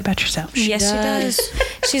you feel good about yourself. She does.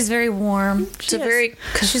 She's very warm. It's a very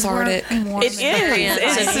cathartic warm it is.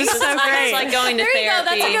 It's just so great. It's like going to therapy. There you go.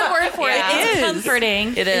 That's a good word for it. It's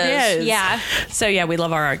comforting. It is. Yeah. So yeah, we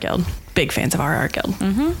love our Art Guild. Big fans of our Art Guild.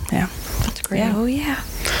 Yeah. That's great. Yeah. Oh yeah.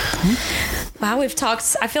 Wow, we've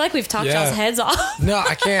talked. I feel like we've talked y'all's heads off. No,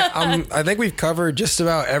 I can't. I think we've covered just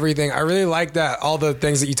about everything. I really like that all the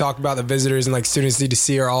things that you talk about, the visitors and like students need to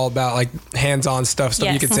see, are all about like hands-on stuff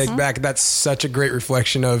you can take back. That's such a great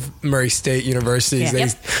reflection of Murray State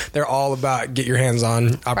Universities. They're all about get your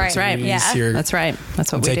hands-on opportunities here. That's right.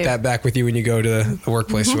 That's what we take that back with you when you go to the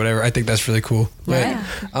workplace or whatever. I think that's really cool. But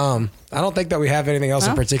I don't think that we have anything else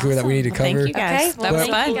in particular that we need to cover. Thank you guys. Okay. That was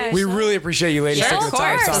fun. We really appreciate you ladies taking the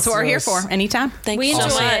time to talk to us. That's what we're here for. Anytime. Thank you so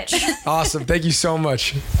much. Awesome. Thank you so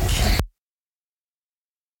much.